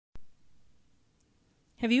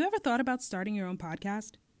Have you ever thought about starting your own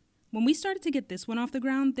podcast? When we started to get this one off the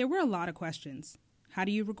ground, there were a lot of questions. How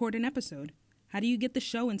do you record an episode? How do you get the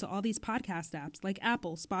show into all these podcast apps like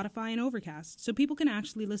Apple, Spotify, and Overcast so people can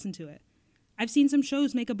actually listen to it? I've seen some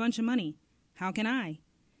shows make a bunch of money. How can I?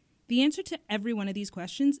 The answer to every one of these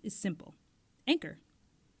questions is simple. Anchor.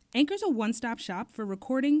 Anchor's a one-stop shop for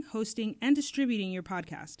recording, hosting, and distributing your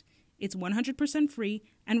podcast. It's 100% free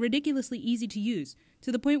and ridiculously easy to use,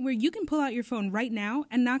 to the point where you can pull out your phone right now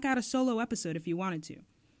and knock out a solo episode if you wanted to.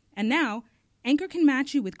 And now, Anchor can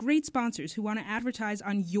match you with great sponsors who want to advertise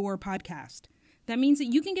on your podcast. That means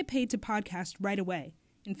that you can get paid to podcast right away.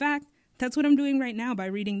 In fact, that's what I'm doing right now by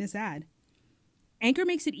reading this ad. Anchor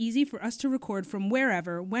makes it easy for us to record from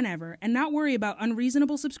wherever, whenever, and not worry about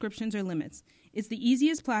unreasonable subscriptions or limits. It's the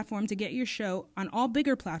easiest platform to get your show on all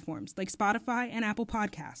bigger platforms like Spotify and Apple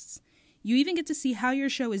Podcasts. You even get to see how your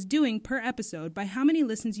show is doing per episode by how many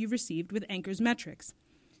listens you've received with Anchor's metrics.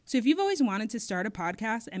 So if you've always wanted to start a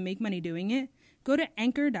podcast and make money doing it, go to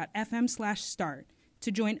anchor.fm/start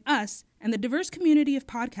to join us and the diverse community of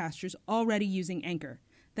podcasters already using Anchor.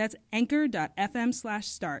 That's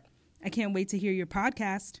anchor.fm/start. I can't wait to hear your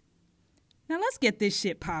podcast. Now let's get this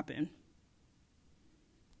shit poppin'.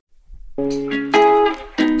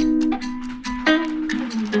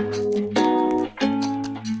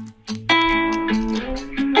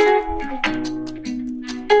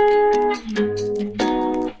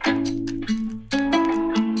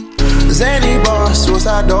 Zanny bar,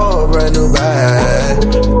 suicide door, brand new bag.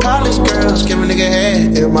 College girls, give a nigga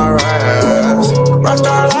head in my raps.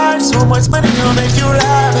 Rockstar life, so much money, gon' make you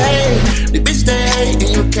laugh. Hey, the bitch they hate,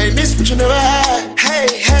 and you can't miss what you never had.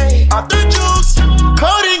 Hey, hey, off the juice,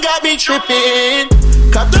 codeine got me tripping.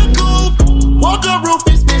 Cut the coupe, walker roof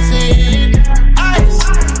is missing. Ice,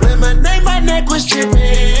 lemonade, my neck was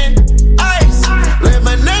tripping. Ice,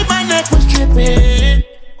 lemonade, my neck was tripping.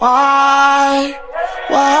 Why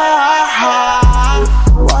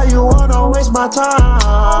you wanna waste my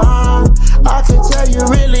time? I can tell you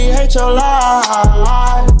really hate your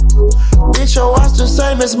life. Bitch, your watch the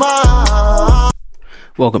same as mine.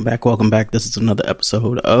 Welcome back. This is another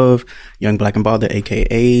episode of Young Black and Bothered,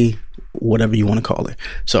 aka whatever you want to call it.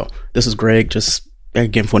 So this is Greg, just back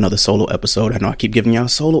again for another solo episode. I know I keep giving y'all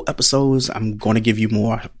solo episodes. I'm going to give you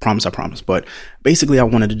more. I promise. But basically, I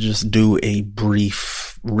wanted to just do a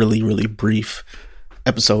brief, really brief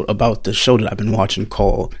episode about the show that I've been watching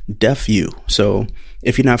called Deaf U. So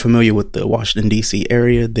if you're not familiar with the Washington, D.C.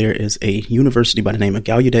 area, there is a university by the name of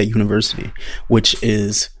Gallaudet University, which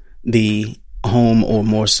is the home, or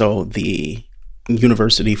more so the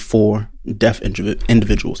university for deaf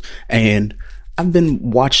individuals. And I've been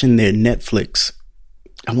watching their Netflix,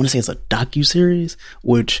 I want to say it's a docuseries,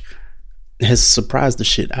 which has surprised the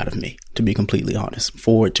shit out of me, to be completely honest.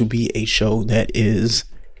 For it to be a show that is,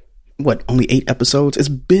 only 8 episodes? It's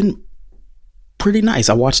been pretty nice.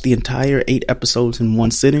 I watched the entire 8 episodes in one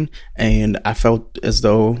sitting, and I felt as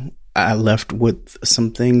though I left with some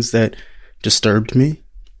things that disturbed me.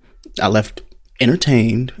 I left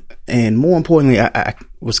entertained, and more importantly, I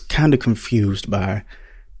was kind of confused by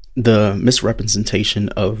the misrepresentation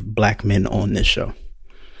of black men on this show.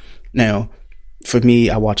 Now, for me,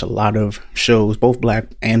 I watch a lot of shows, both black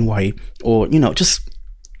and white, or, just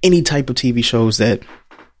any type of TV shows that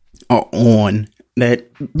are on that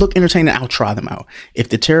look entertaining. I'll try them out. If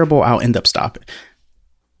they're terrible, I'll end up stopping.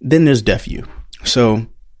 Then there's Deaf U. So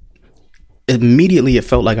immediately it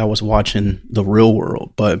felt like I was watching The Real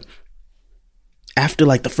World, but after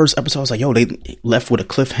the first episode, I was like, yo, they left with a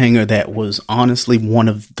cliffhanger that was honestly one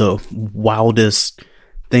of the wildest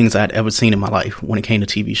things I'd ever seen in my life when it came to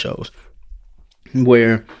TV shows,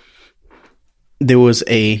 where there was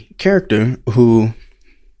a character who,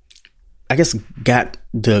 I guess, got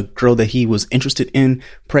the girl that he was interested in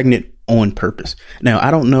pregnant on purpose. Now,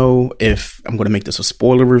 I don't know if I'm going to make this a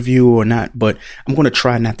spoiler review or not, but I'm going to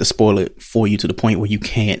try not to spoil it for you to the point where you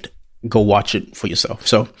can't go watch it for yourself.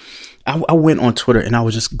 So I went on Twitter and I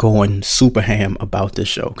was just going super ham about this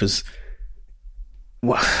show because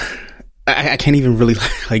I can't even really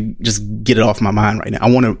just get it off my mind right now. I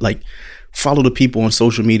want to follow the people on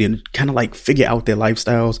social media and kind of figure out their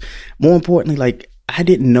lifestyles. More importantly, I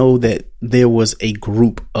didn't know that there was a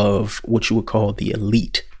group of what you would call the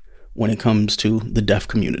elite when it comes to the deaf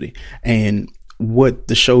community. And what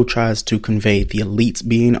the show tries to convey, the elites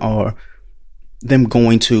being, are them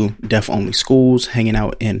going to deaf-only schools, hanging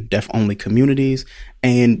out in deaf-only communities,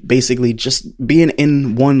 and basically just being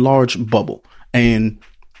in one large bubble. And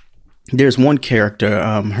there's one character,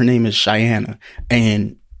 her name is Cheyenne,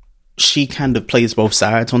 and she kind of plays both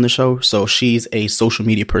sides on the show. So she's a social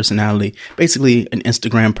media personality, basically an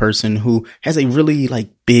Instagram person who has a really like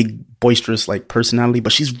big, boisterous like personality,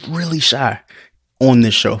 but she's really shy on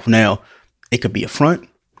this show. Now, it could be a front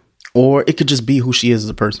or it could just be who she is as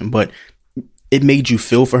a person, but it made you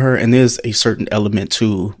feel for her. And there's a certain element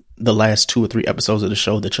to the last 2 or 3 episodes of the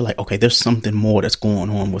show that you're like, okay, there's something more that's going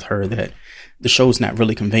on with her that the show's not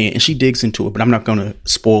really conveying. And she digs into it, but I'm not going to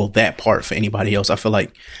spoil that part for anybody else. I feel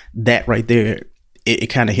like that right there, it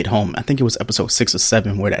kind of hit home. I think it was episode 6 or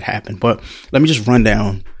 7 where that happened. But let me just run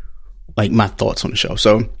down like my thoughts on the show.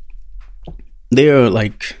 So they're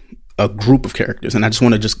like a group of characters, and I just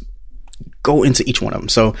want to just go into each one of them.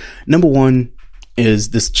 So number 1 is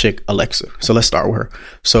this chick, Alexa. So let's start with her.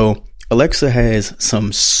 So Alexa has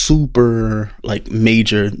some super like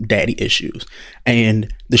major daddy issues,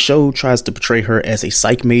 and the show tries to portray her as a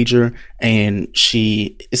psych major, and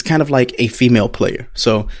she is kind of like a female player.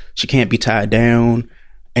 So she can't be tied down,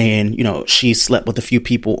 and you know, she slept with a few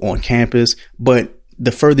people on campus. But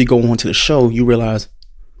the further you go on to the show, you realize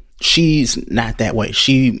she's not that way.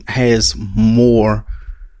 She has more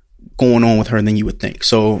going on with her than you would think.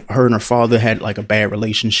 So her and her father had like a bad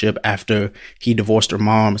relationship after he divorced her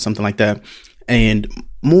mom or something like that. And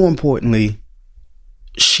more importantly,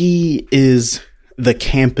 she is the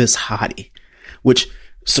campus hottie, which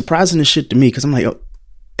surprising as shit to me, because I'm like,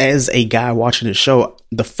 as a guy watching the show,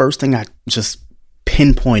 the first thing I just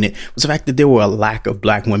pinpointed was the fact that there were a lack of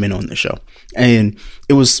black women on the show. And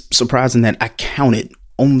it was surprising that I counted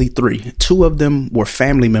only 3. 2 of them were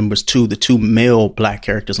family members to the 2 male black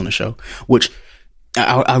characters on the show, which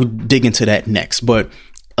I'll dig into that next. But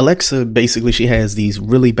Alexa, basically, she has these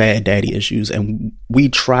really bad daddy issues, and we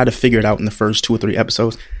try to figure it out in the first 2 or 3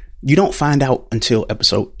 episodes. You don't find out until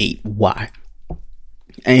episode 8 why.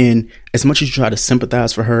 And as much as you try to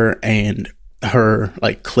sympathize for her and her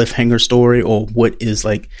like cliffhanger story, or what is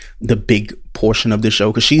like the big portion of the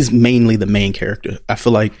show, because she's mainly the main character, I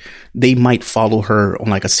feel like they might follow her on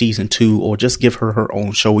like a season 2, or just give her her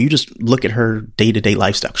own show where you just look at her day-to-day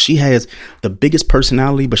lifestyle. She has the biggest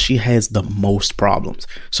personality, but she has the most problems.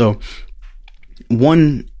 So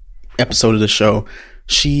one episode of the show,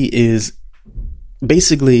 she is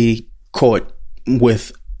basically caught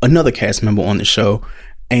with another cast member on the show,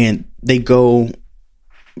 and they go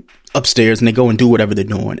upstairs and they go and do whatever they're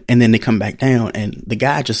doing, and then they come back down, and the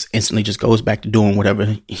guy just instantly just goes back to doing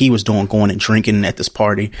whatever he was doing, going and drinking at this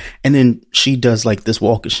party. And then she does like this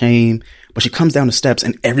walk of shame, but she comes down the steps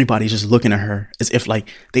and everybody's just looking at her as if like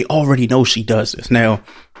they already know she does this. Now,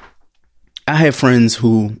 I have friends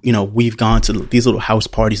who, you know, we've gone to these little house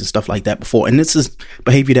parties and stuff like that before, and this is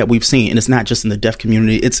behavior that we've seen, and it's not just in the deaf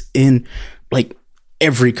community, it's in like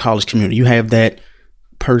every college community. You have that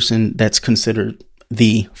person that's considered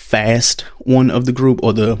the fast one of the group,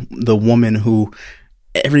 or the woman who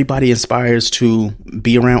everybody inspires to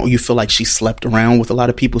be around, or you feel like she slept around with a lot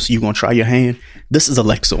of people, so you're gonna try your hand. This is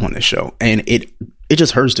Alexa on this show, and it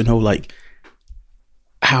just hurts to know like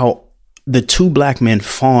how the 2 black men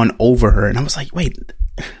fawn over her. And I was like, wait,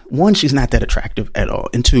 1, she's not that attractive at all,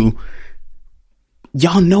 and 2,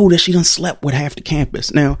 y'all know that she done slept with half the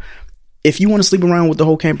campus. Now, if you want to sleep around with the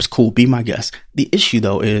whole campus, cool, be my guest. The issue,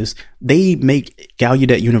 though, is they make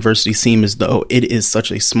Gallaudet University seem as though it is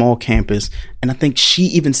such a small campus. And I think she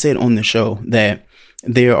even said on the show that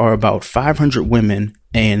there are about 500 women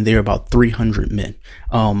and there are about 300 men.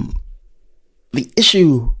 The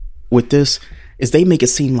issue with this is they make it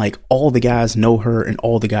seem like all the guys know her and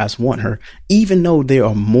all the guys want her, even though there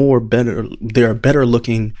are better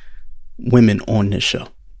looking women on this show,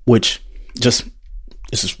 which this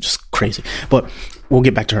is just crazy. But we'll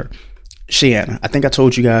get back to her. Shanna, I think I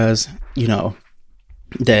told you guys, you know,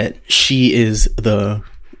 that she is the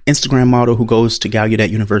Instagram model who goes to Gallaudet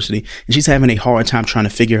University, and she's having a hard time trying to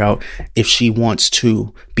figure out if she wants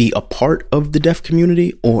to be a part of the deaf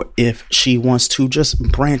community or if she wants to just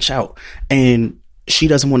branch out. And she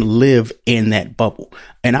doesn't want to live in that bubble.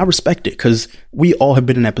 And I respect it, because we all have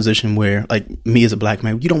been in that position where, like me as a black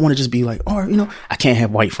man, you don't want to just be like, oh, you know, I can't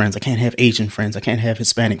have white friends, I can't have Asian friends, I can't have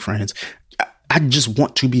Hispanic friends. I just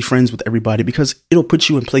want to be friends with everybody, because it'll put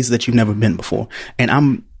you in places that you've never been before. And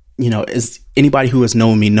I'm, you know, as anybody who has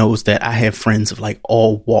known me knows that I have friends of like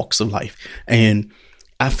all walks of life. And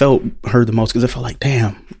I felt her the most, because I felt like,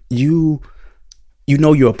 damn, you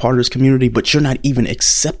know you're a part of this community, but you're not even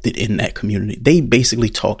accepted in that community. They basically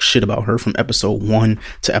talk shit about her from episode 1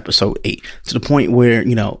 to episode 8, to the point where,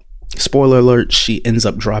 you know, spoiler alert, she ends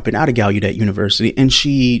up dropping out of Gallaudet University, and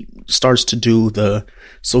she starts to do the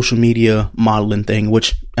social media modeling thing,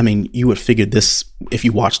 which, I mean, you would figure this if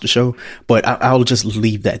you watch the show, but I'll just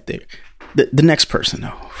leave that there. The next person,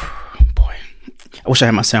 though, I wish I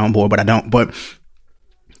had my soundboard, but I don't. But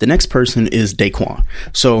the next person is Daquan.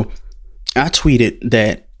 So I tweeted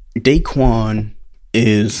that Daquan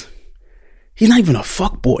he's not even a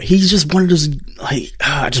fuck boy. He's just one of those, like,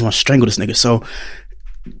 I just want to strangle this nigga. So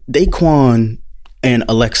Daquan and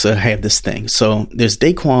Alexa have this thing. So there's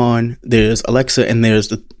Daquan, there's Alexa, and there's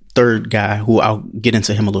the third guy who I'll get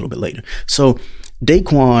into him a little bit later. So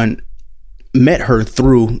Daquan met her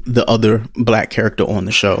through the other black character on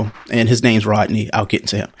the show, and his name's Rodney. I'll get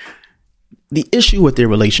into him. The issue with their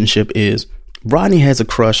relationship is Rodney has a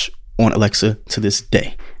crush on Alexa to this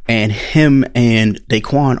day, and him and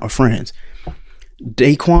Daquan are friends.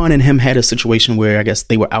 Daquan and him had a situation where I guess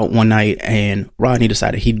they were out one night and Rodney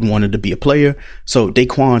decided he wanted to be a player. So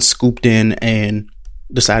Daquan scooped in and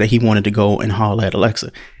decided he wanted to go and holler at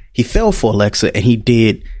Alexa. He fell for Alexa and he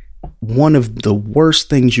did one of the worst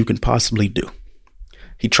things you can possibly do.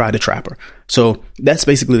 He tried to trap her. So that's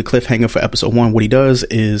basically the cliffhanger for episode 1. What he does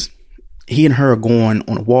is he and her are going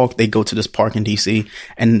on a walk. They go to this park in DC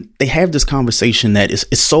and they have this conversation that is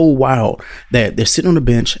so wild that they're sitting on a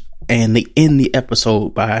bench and they end the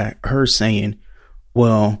episode by her saying,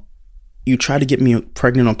 well, you tried to get me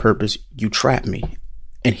pregnant on purpose. You trapped me.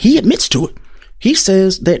 And he admits to it. He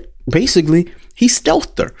says that basically he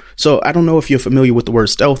stealthed her. So I don't know if you're familiar with the word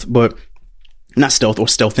stealth, but not stealth or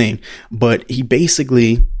stealthing, but he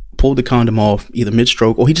basically pulled the condom off either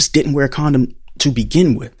mid-stroke or he just didn't wear a condom to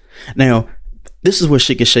begin with. Now, this is where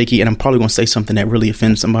shit gets shaky, and I'm probably going to say something that really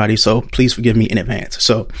offends somebody, so please forgive me in advance.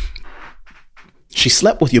 So she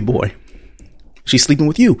slept with your boy. She's sleeping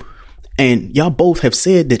with you. And y'all both have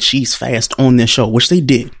said that she's fast on this show, which they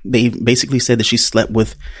did. They basically said that she slept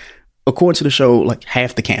with, according to the show, like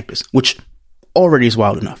half the campus, which already is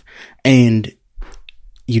wild enough. And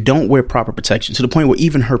you don't wear proper protection to the point where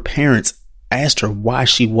even her parents asked her why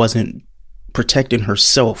she wasn't protecting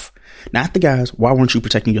herself. Not the guys. Why weren't you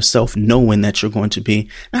protecting yourself, knowing that you're going to be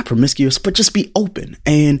not promiscuous, but just be open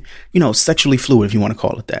and, sexually fluid, if you want to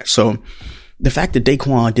call it that. So the fact that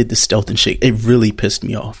Daquan did the stealth and shit, it really pissed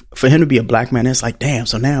me off. For him to be a black man, it's like, damn.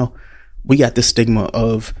 So now we got this stigma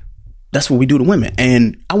of that's what we do to women.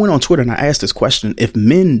 And I went on Twitter and I asked this question: if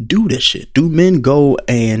men do this shit, do men go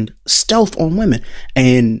and stealth on women?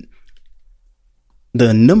 And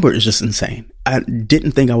the number is just insane. I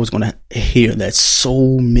didn't think I was going to hear that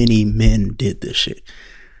so many men did this shit.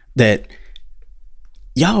 That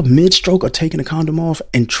y'all mid-stroke are taking a condom off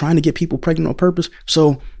and trying to get people pregnant on purpose.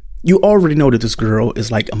 So you already know that this girl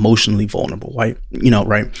is like emotionally vulnerable, right?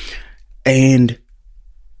 Right? And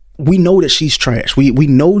we know that she's trash. We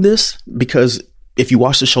know this because if you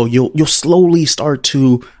watch the show, you'll slowly start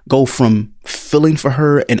to go from feeling for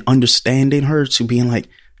her and understanding her to being like,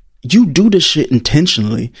 you do this shit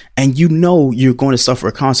intentionally and you're going to suffer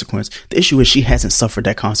a consequence. The issue is she hasn't suffered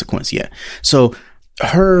that consequence yet. So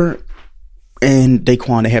her and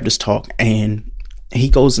Daquan, they have this talk and he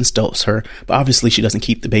goes and stealths her, but obviously she doesn't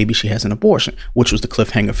keep the baby. She has an abortion, which was the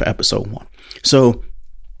cliffhanger for episode 1. So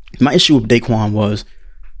my issue with Daquan was,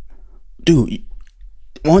 dude,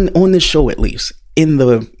 on this show, at least in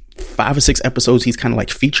the 5 or 6 episodes he's kind of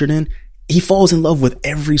like featured in, he falls in love with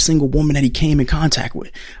every single woman that he came in contact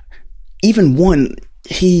with. Even one,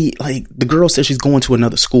 the girl says she's going to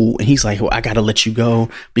another school and he's like, well, I got to let you go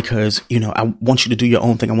because, I want you to do your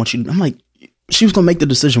own thing. I'm like, she was going to make the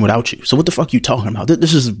decision without you. So what the fuck are you talking about?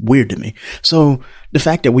 This is weird to me. So the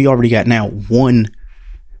fact that we already got now one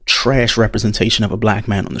trash representation of a black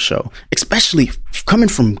man on the show, especially coming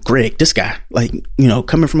from Greg, this guy,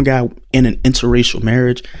 coming from a guy in an interracial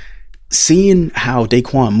marriage, seeing how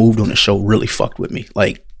Daquan moved on the show really fucked with me,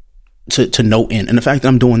 to no end. And the fact that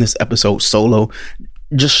I'm doing this episode solo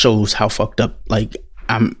just shows how fucked up,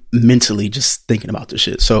 I'm mentally just thinking about this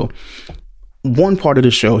shit. So one part of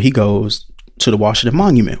the show, he goes to the Washington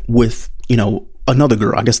Monument with, another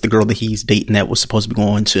girl, I guess the girl that he's dating that was supposed to be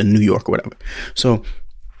going to New York or whatever. So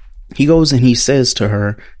he goes and he says to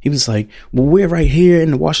her, he was like, well, we're right here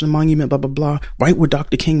in the Washington Monument, blah, blah, blah, right where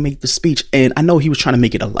Dr. King made the speech. And I know he was trying to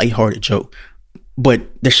make it a lighthearted joke, but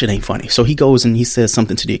that shit ain't funny. So he goes and he says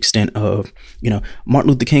something to the extent of,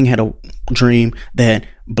 Martin Luther King had a dream that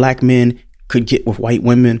black men could get with white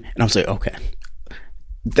women. And I was like, okay,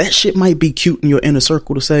 that shit might be cute in your inner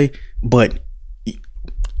circle to say, but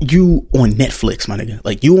you on Netflix, my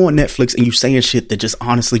nigga. You on Netflix and you saying shit that just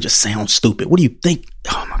honestly just sounds stupid. What do you think?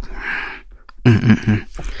 Oh my God.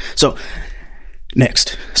 So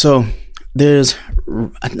next. So there's,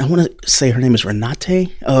 I want to say her name is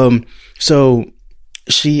Renate. So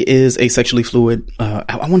she is a sexually fluid,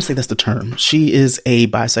 I want to say that's the term. She is a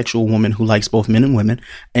bisexual woman who likes both men and women,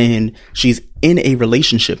 and she's in a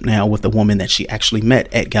relationship now with a woman that she actually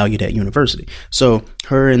met at Gallaudet University. So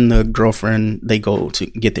her and the girlfriend, they go to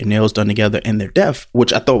get their nails done together, and they're deaf,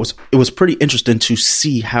 which I thought was pretty interesting to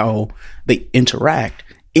see how they interact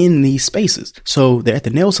in these spaces. So they're at the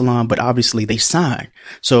nail salon, but obviously they sign.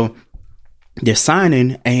 So they're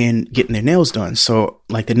signing and getting their nails done. So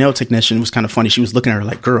like the nail technician was kind of funny. She was looking at her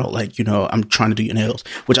like, girl, like, you know, I'm trying to do your nails,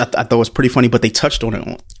 which I thought was pretty funny, but they touched on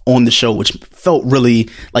it on the show, which felt really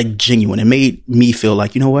like genuine. It made me feel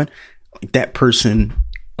like, you know what, like that person,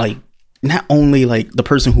 like not only like the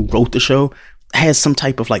person who wrote the show has some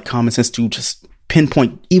type of like common sense to just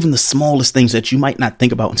pinpoint even the smallest things that you might not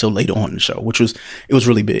think about until later on in the show, it was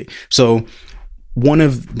really big. So one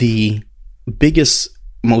of the biggest,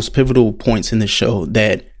 most pivotal points in the show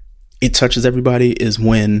that it touches everybody is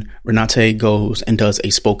when Renate goes and does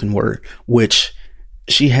a spoken word, which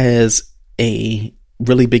she has a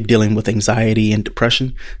really big dealing with anxiety and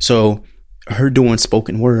depression. So her doing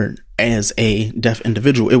spoken word as a deaf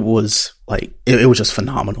individual, it was like, it was just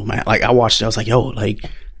phenomenal, man. Like I watched it, I was like, yo, like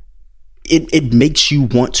it makes you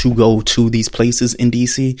want to go to these places in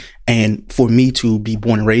DC. And for me to be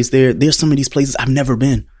born and raised there's some of these places I've never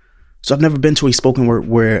been. So I've never been to a spoken word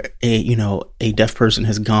where a deaf person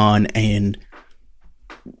has gone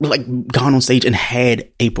on stage and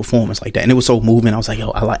had a performance like that. And it was so moving. I was like, yo,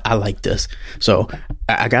 I like this. So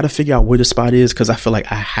I got to figure out where the spot is, because I feel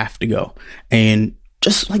like I have to go and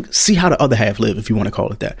just like see how the other half live, if you want to call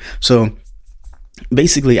it that. So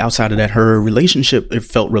basically outside of that, her relationship, it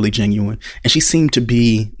felt really genuine. And she seemed to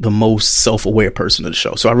be the most self-aware person of the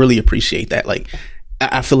show. So I really appreciate that. Like,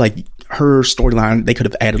 I feel like her storyline, they could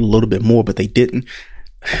have added a little bit more, but they didn't.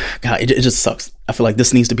 God, it just sucks. I feel like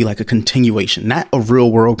this needs to be like a continuation, not a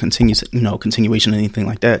real world continuation or anything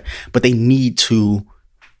like that, but they need to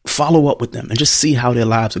follow up with them and just see how their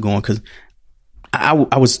lives are going. Because I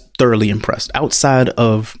was thoroughly impressed outside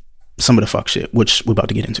of some of the fuck shit, which we're about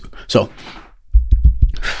to get into. So,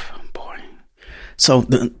 boy. So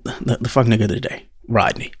the fuck nigga of the day,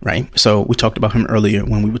 Rodney, right? So we talked about him earlier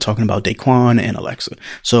when we were talking about Daquan and Alexa.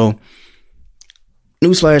 So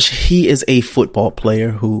newsflash, he is a football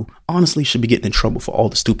player who honestly should be getting in trouble for all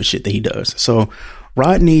the stupid shit that he does. So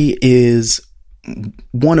Rodney is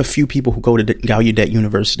one of few people who go to Gallaudet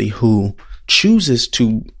University who chooses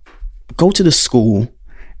to go to the school,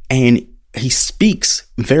 and he speaks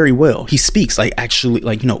very well. He speaks like actually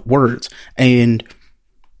like, words. And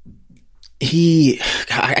he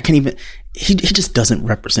just doesn't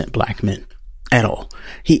represent black men at all.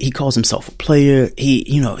 He calls himself a player.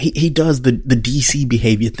 He does the DC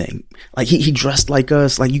behavior thing. Like he dressed like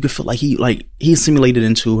us. Like you could feel like he assimilated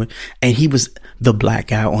into it, and he was the black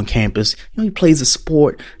guy on campus. He plays a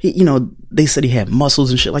sport. They said he had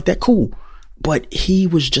muscles and shit like that. Cool. But he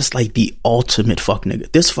was just like the ultimate fuck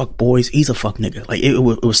nigga. This fuck boys, he's a fuck nigga. Like it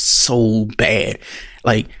was so bad.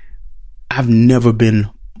 Like I've never been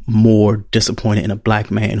more disappointed in a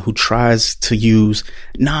black man who tries to use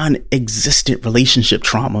non-existent relationship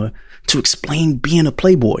trauma to explain being a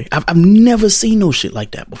playboy. I've never seen no shit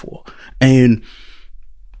like that before. And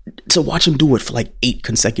to watch him do it for like 8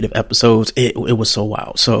 consecutive episodes, it was so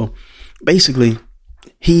wild. So basically,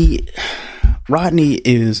 Rodney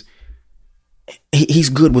is, he's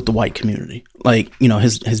good with the white community. Like,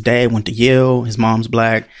 his dad went to Yale, his mom's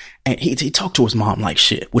black, and he talked to his mom like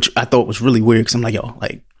shit, which I thought was really weird, because I'm like, yo,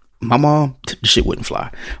 like, my mom, the shit wouldn't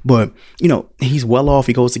fly. But, he's well off.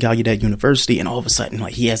 He goes to Gallaudet University, and all of a sudden,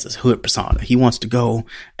 like, he has this hood persona. He wants to go,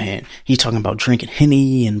 and he's talking about drinking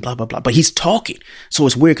Henny and blah, blah, blah. But he's talking. So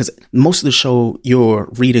it's weird, because most of the show, you're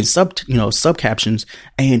reading sub captions,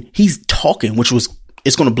 and he's talking, which was,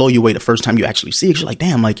 it's going to blow you away the first time you actually see it. You're like,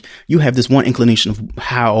 damn, like, you have this one inclination of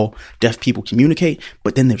how deaf people communicate,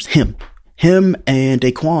 but then there's him and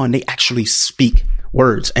Daquan, they actually speak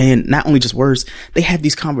words. And not only just words, they have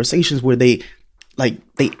these conversations where they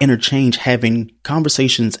interchange having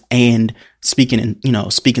conversations and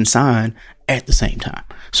speaking sign at the same time.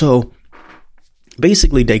 So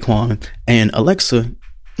basically Daquan and Alexa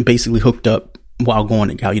basically hooked up while going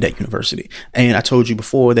to Gallaudet University. And I told you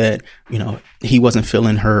before that, he wasn't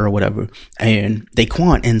feeling her or whatever. And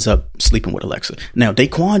Daquan ends up sleeping with Alexa. Now,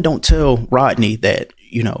 Daquan don't tell Rodney that,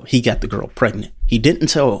 he got the girl pregnant. He didn't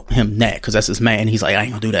tell him that, because that's his man. He's like, I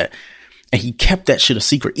ain't gonna do that. And he kept that shit a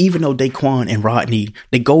secret, even though Daquan and Rodney,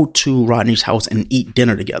 they go to Rodney's house and eat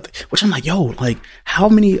dinner together, which I'm like, yo, like, how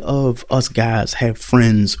many of us guys have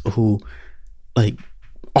friends who like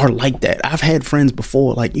are like that? I've had friends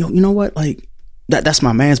before, like, you know what? Like, that's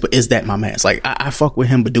my man's, but is that my man's? Like, I fuck with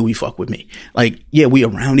him, but do we fuck with me? Like, yeah, we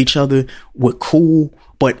around each other, we're cool,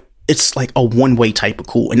 but it's like a one-way type of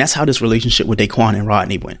cool. And that's how this relationship with Daquan and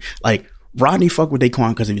Rodney went. Like, Rodney fucked with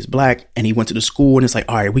Daquan because he was black, and he went to the school, and it's like,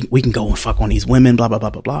 all right, we can go and fuck on these women, blah, blah, blah,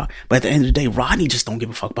 blah, blah. But at the end of the day, Rodney just don't give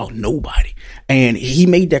a fuck about nobody. And he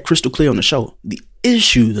made that crystal clear on the show. The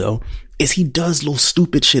issue, though, is he does little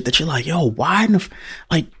stupid shit that you're like, yo, why in the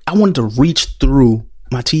like, I wanted to reach through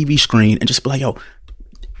my TV screen and just be like, yo,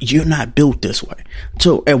 you're not built this way.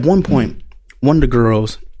 So at one point, one of the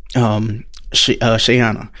girls,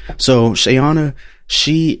 Shayana. So Shayana,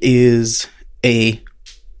 she is I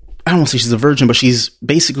don't want to say she's a virgin, but she's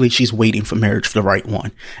waiting for marriage for the right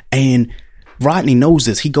one. And Rodney knows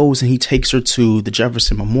this. He goes and he takes her to the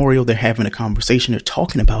Jefferson Memorial. They're having a conversation. They're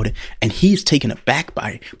talking about it. And he's taken aback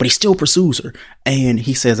by it, but he still pursues her. And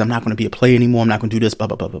he says, I'm not going to be a player anymore. I'm not going to do this, blah,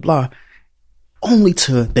 blah, blah, blah, blah. Only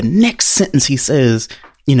to the next sentence he says,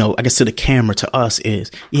 you know, I guess to the camera, to us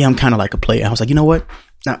is, yeah, I'm kind of like a player. I was like, you know what?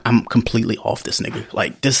 I'm completely off this nigga.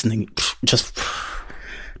 Like, this nigga just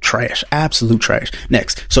trash, absolute trash.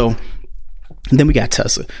 Next. So then we got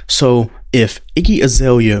Tessa. So if Iggy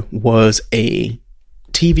Azalea was a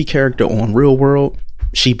TV character on Real World,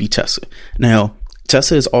 she'd be Tessa. Now,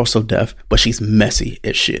 Tessa is also deaf, but she's messy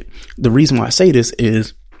as shit. The reason why I say this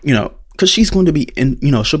is, you know, because she's going to be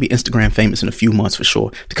she'll be Instagram famous in a few months for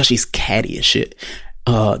sure, because she's catty as shit.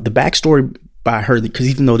 The backstory by her, because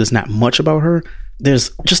even though there's not much about her,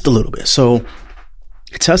 there's just a little bit. So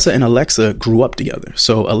Tessa and Alexa grew up together.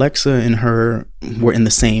 So Alexa and her were in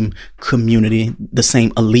the same community, the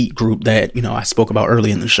same elite group that, you know, I spoke about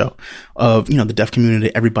earlier in the show of, you know, the deaf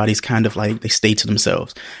community. Everybody's kind of like, they stay to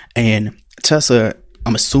themselves. And Tessa,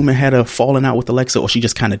 I'm assuming, had a falling out with Alexa, or she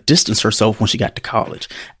just kind of distanced herself when she got to college.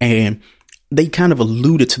 And they kind of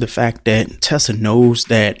alluded to the fact that Tessa knows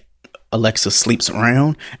that Alexa sleeps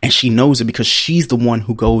around, and she knows it because she's the one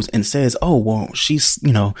who goes and says, oh, well, she's,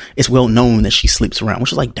 you know, it's well known that she sleeps around,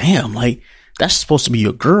 which is like, damn, like, that's supposed to be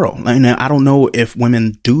your girl. And I don't know if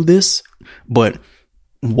women do this, but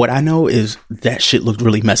what I know is that shit looked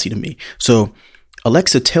really messy to me. So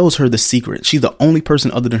Alexa tells her the secret. She's the only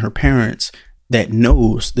person other than her parents that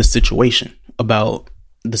knows the situation about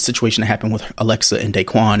the situation that happened with Alexa and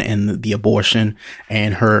Daquan and the abortion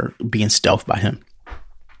and her being stealthed by him.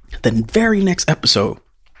 The very next episode,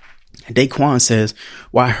 Daquan says,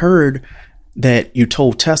 well, I heard that you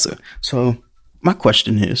told Tessa. So my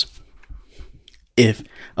question is, if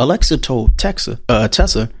Alexa told Tessa,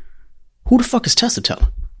 who the fuck is Tessa telling?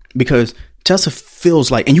 Because Tessa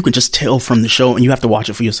feels like, and you can just tell from the show, and you have to watch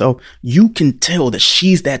it for yourself, you can tell that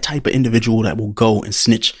she's that type of individual that will go and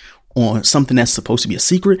snitch on something that's supposed to be a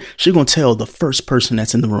secret. She's going to tell the first person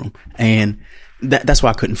that's in the room. And that's why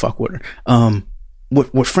I couldn't fuck with her.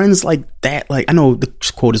 With friends like that, like, I know the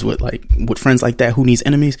quote is with friends like that, who needs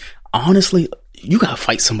enemies? Honestly, you gotta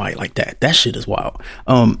fight somebody like that. That shit is wild.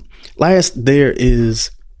 Last, there is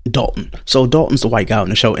Dalton. So Dalton's the white guy on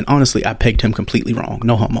the show, and honestly, I pegged him completely wrong.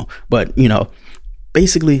 No homo. But, you know,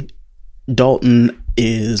 basically, Dalton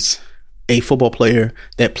is a football player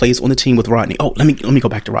that plays on the team with Rodney. Oh, let me go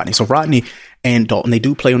back to Rodney. So Rodney and Dalton, they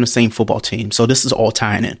do play on the same football team. So this is all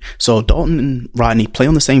tying in. So Dalton and Rodney play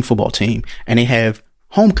on the same football team, and they have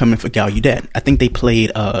homecoming for Gallaudet. I think they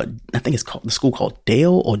played, I think it's called, the school called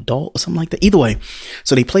Dale or Dalt or something like that. Either way.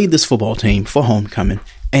 So they played this football team for homecoming,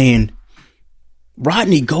 and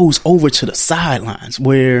Rodney goes over to the sidelines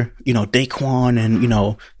where, you know, Daquan and, you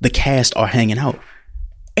know, the cast are hanging out,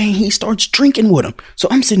 and he starts drinking with him. So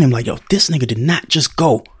I'm sitting there like, yo, this nigga did not just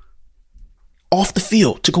go off the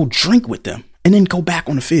field to go drink with them and then go back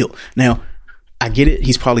on the field. Now, I get it.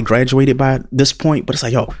 He's probably graduated by this point, but it's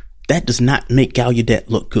like, yo, that does not make Gallaudet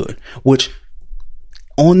look good. Which,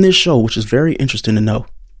 on this show, which is very interesting to know,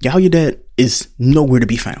 Gallaudet is nowhere to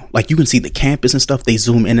be found. Like, you can see the campus and stuff. They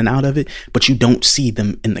zoom in and out of it, but you don't see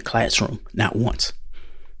them in the classroom. Not once.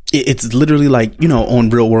 It's literally like, you know, on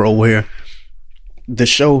Real World, where the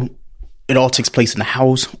show, it all takes place in the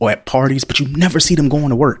house or at parties, but you never see them going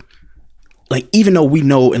to work. Like, even though we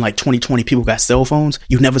know in like 2020 people got cell phones,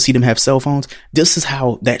 you never see them have cell phones. This is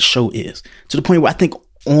how that show is, to the point where I think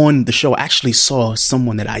on the show I actually saw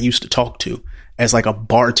someone that I used to talk to as like a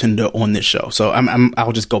bartender on this show. So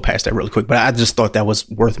I'll just go past that really quick, but I just thought that was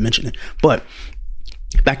worth mentioning. But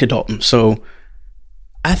back to Dalton. So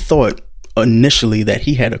I thought initially that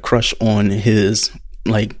he had a crush on his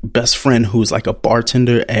like best friend, who's like a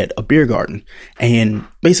bartender at a beer garden, and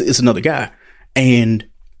basically it's another guy. And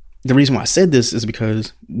the reason why I said this is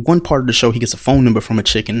because one part of the show, he gets a phone number from a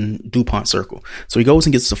chick in DuPont Circle. So he goes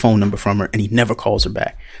and gets the phone number from her and he never calls her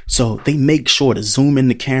back. So they make sure to zoom in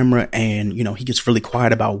the camera and, you know, he gets really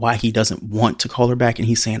quiet about why he doesn't want to call her back. And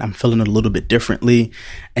he's saying, I'm feeling a little bit differently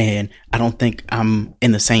and I don't think I'm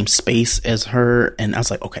in the same space as her. And I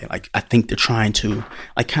was like, okay, like, I think they're trying to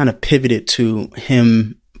like kind of pivot it to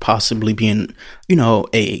him possibly being, you know,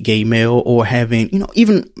 a gay male or having, you know,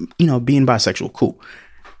 even, you know, being bisexual. Cool.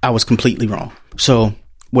 I was completely wrong. So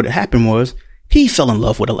what had happened was he fell in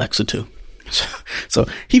love with Alexa too. So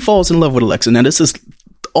he falls in love with Alexa. Now this is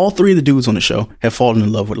all three of the dudes on the show have fallen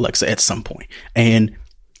in love with Alexa at some point. And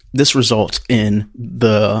this results in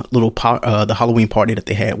the little the Halloween party that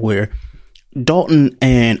they had where Dalton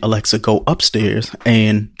and Alexa go upstairs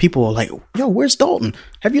and people are like, yo, where's Dalton?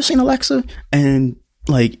 Have you seen Alexa? And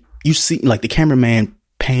like you see like the cameraman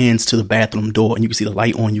pans to the bathroom door and you can see the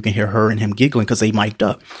light on. You can hear her and him giggling because they mic'd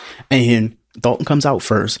up. And Dalton comes out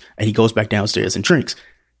first and he goes back downstairs and drinks.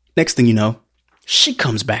 Next thing you know, she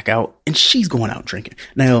comes back out and she's going out drinking.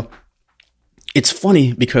 Now, it's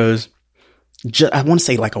funny because I want to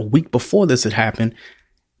say like a week before this had happened,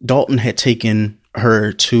 Dalton had taken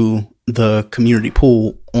her to the community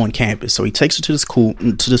pool on campus. So he takes her to this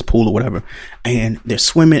pool or whatever, and they're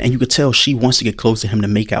swimming and you could tell she wants to get close to him to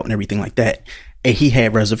make out and everything like that. And he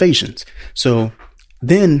had reservations. So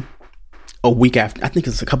then a week after, I think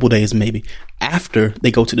it's a couple days maybe, after they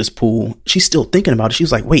go to this pool, she's still thinking about it.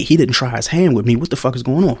 She's like, wait, he didn't try his hand with me. What the fuck is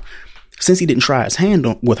going on? Since he didn't try his hand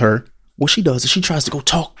with her, what she does is she tries to go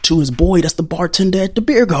talk to his boy that's the bartender at the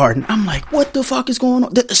beer garden. I'm like, what the fuck is going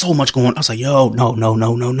on? There's so much going on. I was like, yo, no.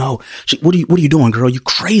 What are you doing, girl? You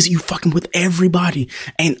crazy. You fucking with everybody.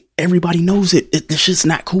 And everybody knows it. This shit's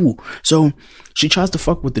not cool. So she tries to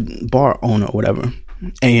fuck with the bar owner or whatever.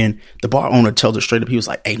 And the bar owner tells her straight up, he was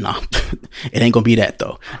like, hey, nah, it ain't gonna be that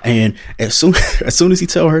though. And as soon as he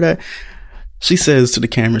tell her that, she says to the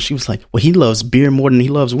camera, she was like, well, he loves beer more than he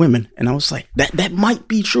loves women. And I was like, that might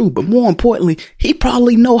be true. But more importantly, he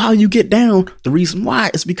probably know how you get down. The reason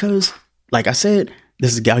why is because, like I said,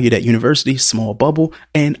 this is Gallaudet University, small bubble.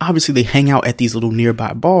 And obviously they hang out at these little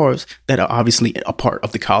nearby bars that are obviously a part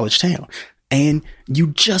of the college town. And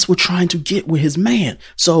you just were trying to get with his man.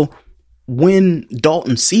 So when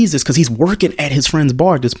Dalton sees this, because he's working at his friend's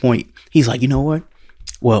bar at this point, he's like, you know what?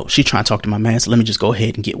 Well, she trying to talk to my man, so let me just go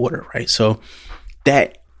ahead and get with her, right? So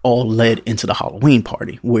that all led into the Halloween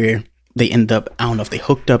party where they end up, I don't know if they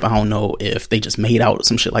hooked up, I don't know if they just made out or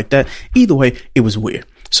some shit like that. Either way, it was weird.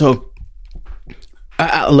 So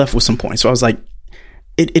I left with some points. So I was like,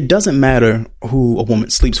 it doesn't matter who a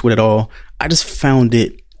woman sleeps with at all. I just found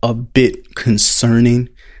it a bit concerning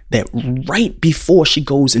that right before she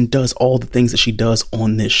goes and does all the things that she does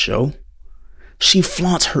on this show, she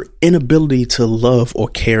flaunts her inability to love or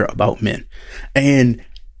care about men. And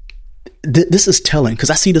this is telling because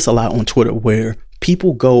I see this a lot on Twitter where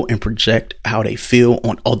people go and project how they feel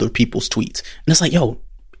on other people's tweets. And it's like, yo,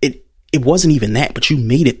 it wasn't even that, but you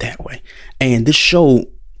made it that way. And this show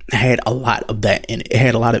had a lot of that in it. It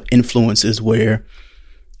had a lot of influences where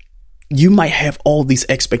you might have all these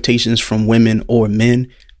expectations from women or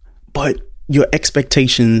men, but your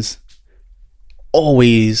expectations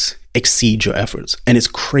always exceed your efforts. And it's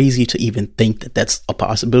crazy to even think that that's a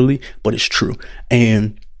possibility, but it's true.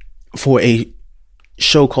 And for a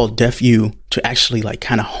show called Deaf U to actually like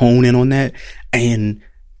kind of hone in on that, and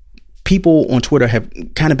people on Twitter have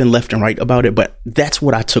kind of been left and right about it, but that's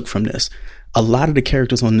what I took from this. A lot of the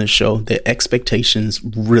characters on this show, their expectations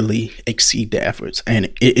really exceed their efforts.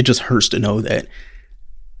 And it just hurts to know that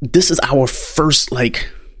this is our first like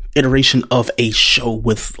iteration of a show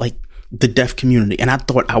with like the deaf community. And I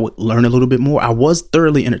thought I would learn a little bit more. I was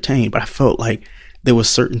thoroughly entertained, but I felt like there were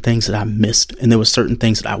certain things that I missed and there were certain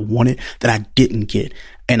things that I wanted that I didn't get.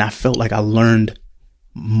 And I felt like I learned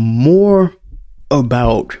more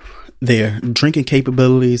about their drinking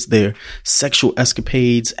capabilities, their sexual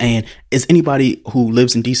escapades. And as anybody who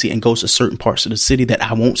lives in DC and goes to certain parts of the city that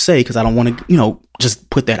I won't say because I don't want to, just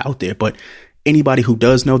put that out there. But anybody who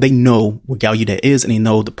does know, they know what Gallaudet is and they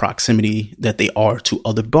know the proximity that they are to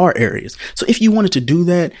other bar areas. So if you wanted to do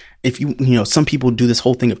that, if some people do this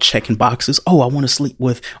whole thing of checking boxes. Oh, I want to sleep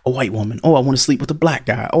with a white woman. Oh, I want to sleep with a black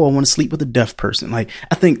guy. Oh, I want to sleep with a deaf person. Like,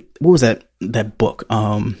 I think, what was that book?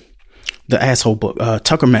 The asshole book,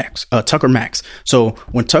 Tucker Max. So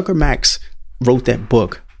when Tucker Max wrote that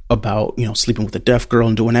book about, sleeping with a deaf girl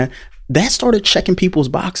and doing that started checking people's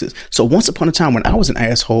boxes. So once upon a time when I was an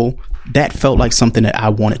asshole, that felt like something that I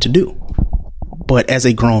wanted to do. But as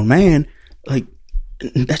a grown man, like,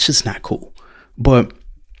 that's just not cool. But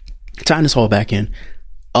tying this all back in,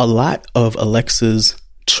 a lot of Alexa's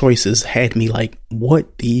choices had me like,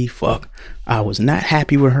 what the fuck? I was not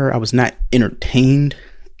happy with her. I was not entertained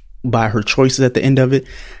by her choices at the end of it.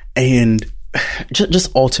 And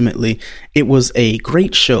just ultimately, it was a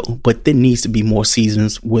great show, but there needs to be more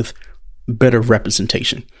seasons with better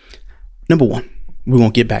representation. Number one, we're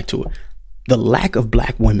going to get back to it. The lack of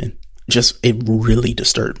black women, it really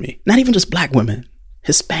disturbed me. Not even just black women,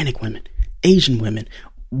 Hispanic women, Asian women,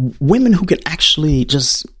 women who could actually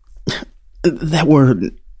that were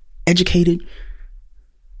educated,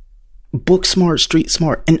 book smart, street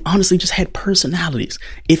smart, and honestly just had personalities.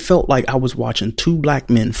 It felt like I was watching two black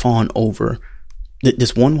men fawn over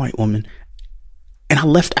this one white woman. And I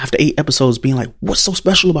left after 8 episodes being like, what's so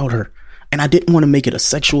special about her? And I didn't want to make it a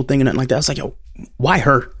sexual thing and nothing like that. I was like, yo, why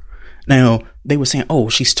her? Now, they were saying, oh,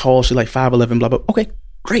 she's tall. She's like 5'11", blah, blah. Okay,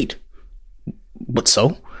 great. But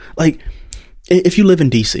so? Like, if you live in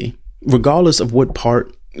DC, regardless of what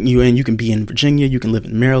part you're in, you can be in Virginia, you can live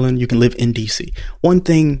in Maryland, you can live in DC. One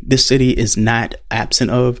thing this city is not absent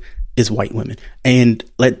of is white women. And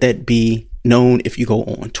let that be known. If you go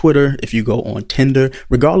on Twitter, if you go on Tinder,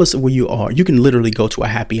 regardless of where you are, you can literally go to a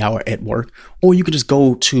happy hour at work, or you can just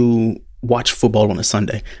go to watch football on a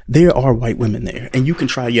Sunday. There are white women there, and you can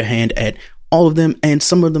try your hand at all of them, and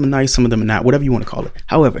some of them are nice, some of them are not, whatever you want to call it.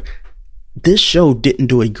 However, this show didn't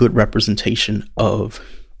do a good representation of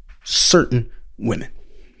certain women.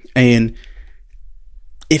 And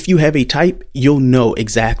if you have a type, you'll know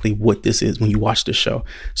exactly what this is when you watch this show.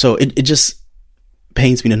 So it just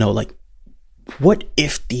pains me to know, like, what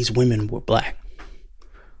if these women were black?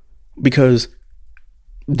 Because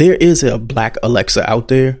there is a black Alexa out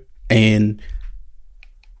there, and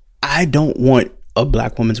I don't want a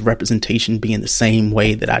black woman's representation being the same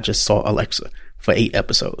way that I just saw Alexa for 8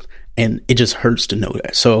 episodes. And it just hurts to know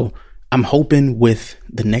that. So I'm hoping with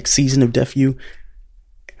the next season of Deaf U,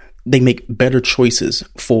 they make better choices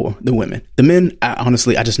for the women. The men,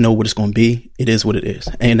 honestly, I just know what it's going to be. It is what it is.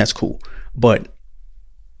 And that's cool. But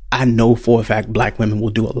I know for a fact black women will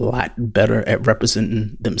do a lot better at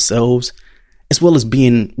representing themselves, as well as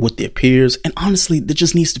being with their peers. And honestly, there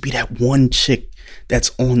just needs to be that one chick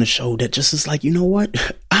that's on the show that just is like, you know what?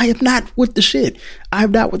 I am not with the shit. I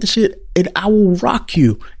am not with the shit. And I will rock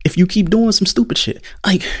you if you keep doing some stupid shit.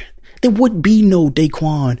 Like, there would be no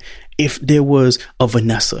Daquan if there was a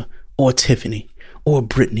Vanessa or a Tiffany or a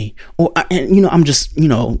Brittany or, and, you know, I'm just, you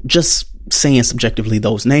know, just saying subjectively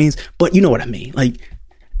those names, but you know what I mean? Like,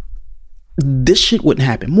 this shit wouldn't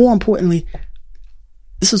happen. More importantly,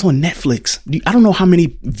 this is on Netflix. I don't know how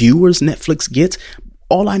many viewers Netflix gets.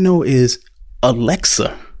 All I know is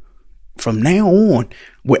Alexa, from now on,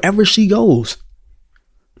 wherever she goes,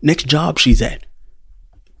 next job she's at,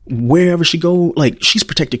 wherever she go, like, she's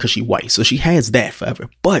protected because she's white, so she has that forever.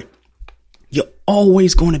 But you're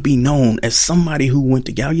always going to be known as somebody who went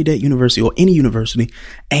to Gallaudet University or any university,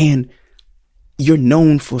 and you're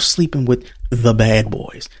known for sleeping with the bad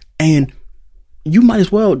boys. And you might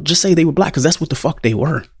as well just say they were black, because that's what the fuck they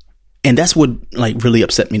were. And that's what, like, really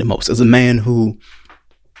upset me the most as a man who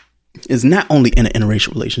is not only in an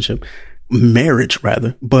interracial relationship, marriage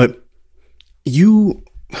rather, but you,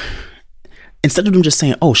 instead of them just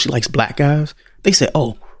saying, oh, she likes black guys, they said,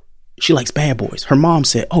 oh, she likes bad boys. Her mom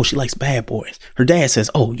said, oh, she likes bad boys. Her dad says,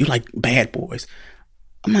 oh, you like bad boys.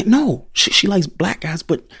 I'm like, no, she likes black guys,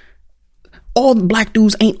 but all the black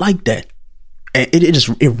dudes ain't like that. And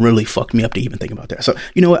it really fucked me up to even think about that. So,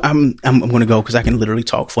 you know what? I'm going to go, because I can literally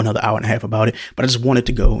talk for another hour and a half about it. But I just wanted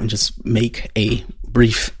to go and just make a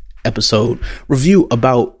brief episode review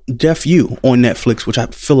about Deaf U on Netflix, which I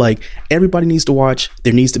feel like everybody needs to watch.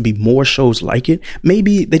 There needs to be more shows like it.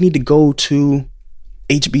 Maybe they need to go to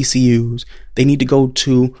HBCUs. They need to go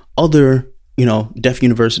to other, you know, deaf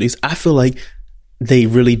universities. I feel like they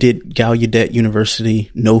really did Gallaudet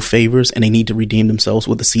University no favors, and they need to redeem themselves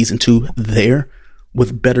with a season 2 there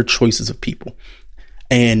with better choices of people.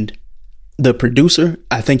 And the producer,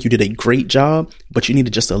 I think you did a great job, but you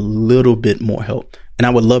needed just a little bit more help. And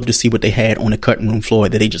I would love to see what they had on the cutting room floor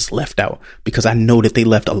that they just left out, because I know that they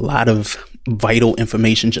left a lot of vital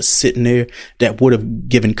information just sitting there that would have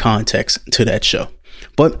given context to that show.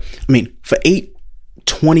 But I mean, for 8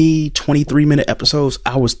 23 minute episodes,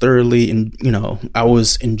 I was thoroughly, and you know, I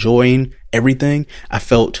was enjoying everything. I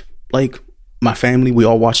felt like my family, we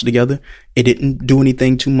all watched together. It didn't do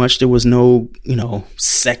anything too much. There was no, you know,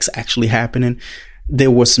 sex actually happening.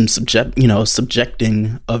 There was some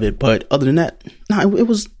subjecting of it, but other than that, no, it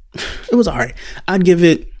was all right. I'd give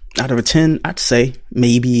it, out of a 10, I'd say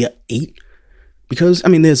maybe 8, because I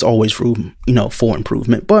mean, there's always room, you know, for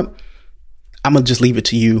improvement, but I'm going to just leave it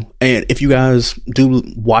to you. And if you guys do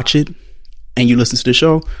watch it and you listen to the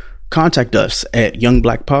show, contact us at Young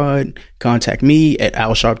Black Pod. Contact me at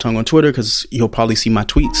Al Sharp Tongue on Twitter, because you'll probably see my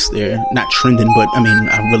tweets. They're not trending, but I mean,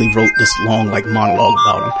 I really wrote this long like monologue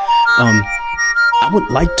about them. I would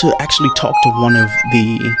like to actually talk to one of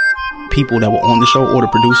the people that were on the show, or the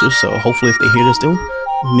producers. So hopefully, if they hear this, they'll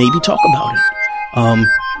maybe talk about it.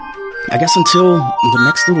 I guess until the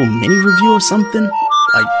next little mini review or something,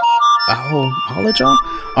 like, I'll holler at y'all.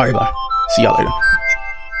 All right, bye. See y'all later.